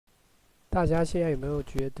大家现在有没有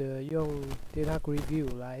觉得用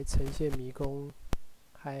dataGridView 来呈现迷宫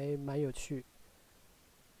还蛮有趣、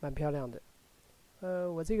蛮漂亮的？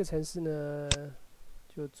我这个程式呢，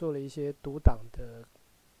就做了一些读档的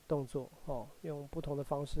动作哦，用不同的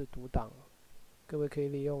方式读档。各位可以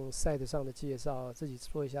利用 site 上的介绍自己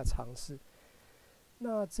做一下尝试。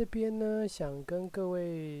那这边呢，想跟各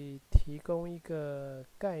位提供一个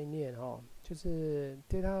概念哦，就是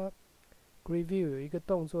dataGridView 有一个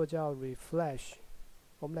动作叫 refresh。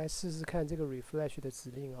我们来试试看这个 refresh 的指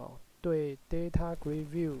令哦，对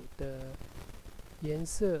dataGridView 的颜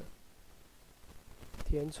色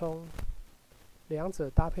填充两者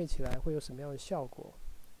搭配起来会有什么样的效果？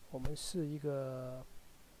我们试一个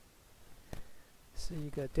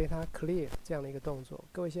data clear 这样的一个动作，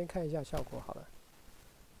各位先看一下效果好了。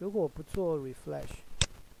如果我不做 refresh，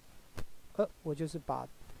我就是把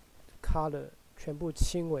color 全部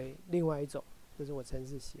清为另外一种，这是我程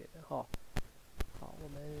式写的哈。好，我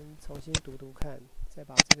们重新读读看，再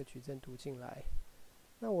把这个矩阵读进来。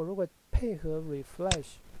那我如果配合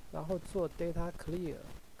refresh， 然后做 data clear，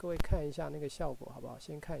 各位看一下那个效果好不好？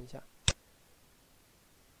先看一下，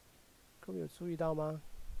各位有注意到吗？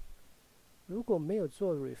如果没有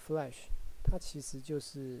做 refresh， 它其实就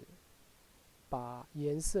是把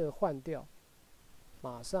颜色换掉，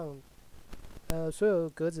马上所有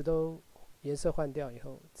格子都颜色换掉以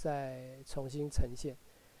后再重新呈现。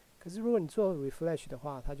可是如果你做 refresh 的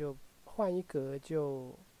话，它就换一格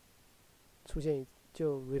就出现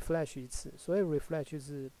就 refresh 一次。所以 refresh 就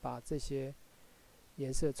是把这些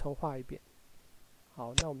颜色重画一遍。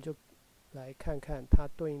好，那我们就来看看它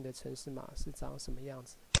对应的程式码是长什么样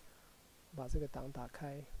子。把这个档打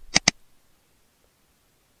开。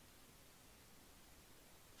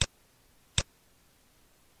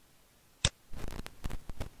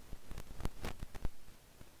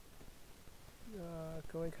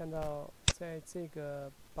各位看到，在这个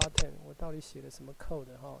button 我到底写了什么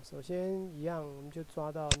code 哈？首先一样，我们就抓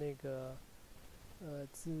到那个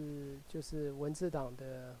字，就是文字档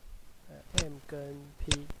的M 跟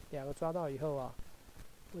P 两个抓到以后啊，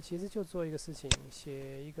我其实就做一个事情，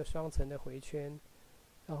写一个双层的回圈，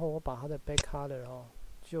然后我把它的 back color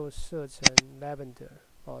就设成 lavender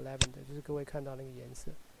lavender 就是各位看到那个颜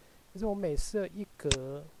色。可是我每设一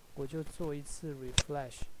格，我就做一次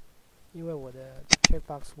refresh。因为我的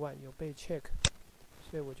checkbox 1有被 check，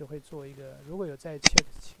 所以我就会做一个，如果有在 check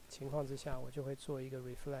情况之下，我就会做一个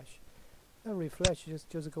refresh。那 refresh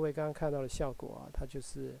就是各位刚刚看到的效果啊，它就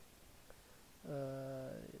是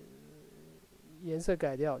颜色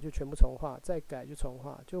改掉就全部重画，再改就重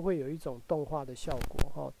画，就会有一种动画的效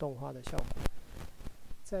果动画的效果。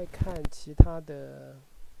再看其他的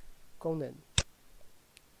功能，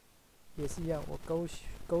也是一样，我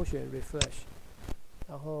勾选 refresh。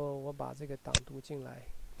然后我把这个档读进来，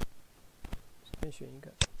随便选一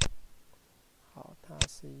个。好，它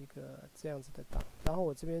是一个这样子的档。然后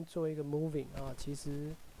我这边做一个 moving 啊，其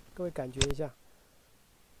实各位感觉一下，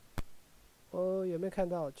有没有看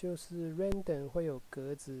到？就是 random 会有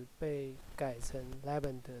格子被改成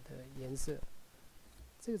lavender 的颜色。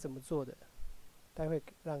这个怎么做的？待会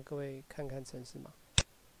让各位看看程式码。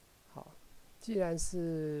好，既然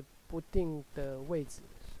是不定的位置。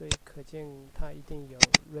所以可见它一定有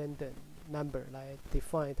random number 来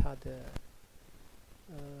define 它的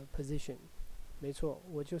position。没错，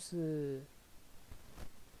我就是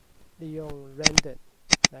利用 random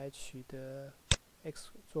来取得 x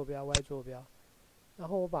坐标、y 坐标，然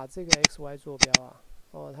后我把这个 x、y 坐标啊，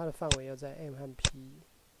它的范围要在 m 和 p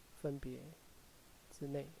分别之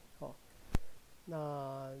内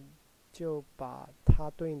那就把它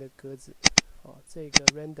对应的格子。这个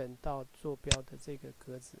random 到坐标的这个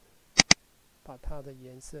格子，把它的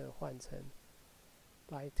颜色换成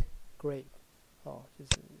light gray， 就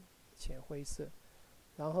是浅灰色。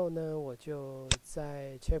然后呢，我就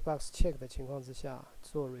在 checkbox check 的情况之下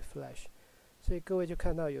做 refresh， 所以各位就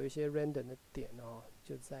看到有一些 random 的点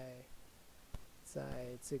就在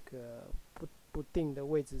这个不定的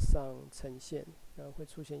位置上呈现，然后会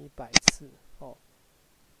出现100次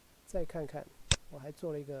再看看。我还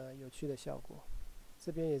做了一个有趣的效果，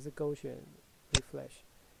这边也是勾选 refresh。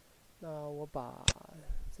那我把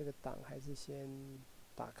这个档还是先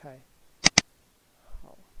打开，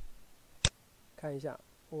好，看一下，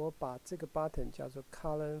我把这个 button 叫做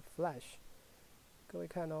color flash， 各位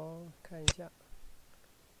看看一下，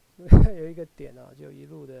有一个点就一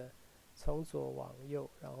路的从左往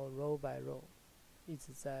右，然后 row by row 一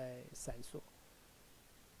直在闪烁，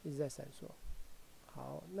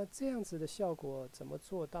好，那这样子的效果怎么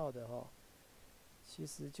做到的其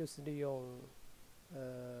实就是利用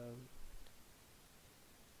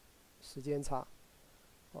时间差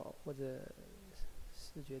或者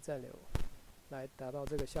视觉暂留，来达到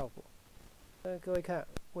这个效果。各位看，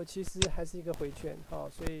我其实还是一个回圈，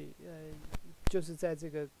所以就是在这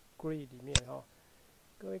个 grid 里面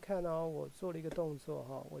各位看我做了一个动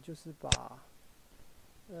作我就是把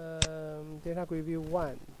dataGridView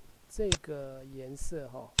 1这个颜色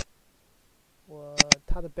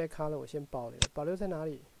它的 back color 我先保留在哪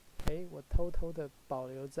里？我偷偷的保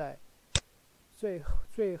留在最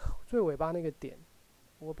尾巴那个点，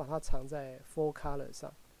我把它藏在 full color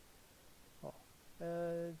上。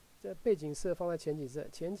这背景色放在前景色，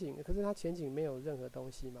可是它前景没有任何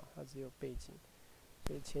东西嘛，它只有背景，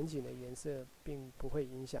所以前景的颜色并不会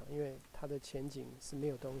影响，因为它的前景是没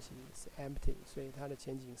有东西，是 empty， 所以它的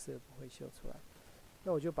前景色不会秀出来。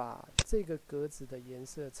那我就把这个格子的颜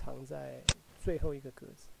色藏在最后一个格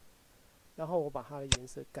子，然后我把它的颜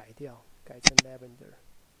色改掉，改成 lavender，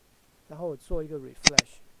 然后我做一个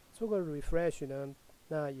refresh， 做个 refresh 呢，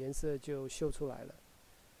那颜色就秀出来了。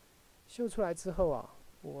秀出来之后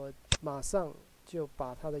我马上就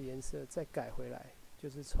把它的颜色再改回来，就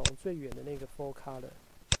是从最远的那个 full color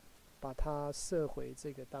把它设回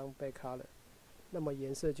这个当 back color， 那么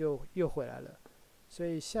颜色就又回来了。所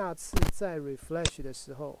以下次在 refresh 的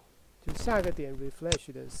时候，就下一个点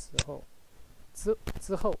refresh 的时候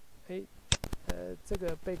之后，这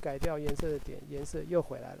个被改掉颜色的点颜色又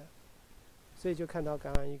回来了，所以就看到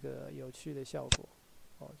刚刚一个有趣的效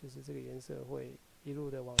果就是这个颜色会一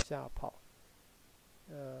路的往下跑。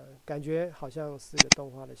感觉好像是个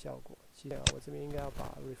动画的效果。其实我这边应该要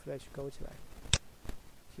把 refresh 勾起来，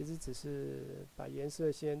其实只是把颜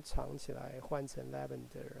色先藏起来，换成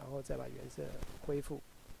lavender， 然后再把颜色恢复。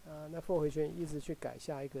那 for 回圈一直去改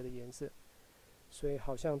下一个的颜色，所以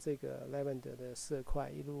好像这个 lavender 的色块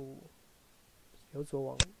一路由左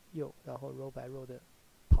往右，然后 row by row 的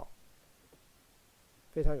跑，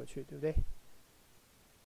非常有趣，对不对？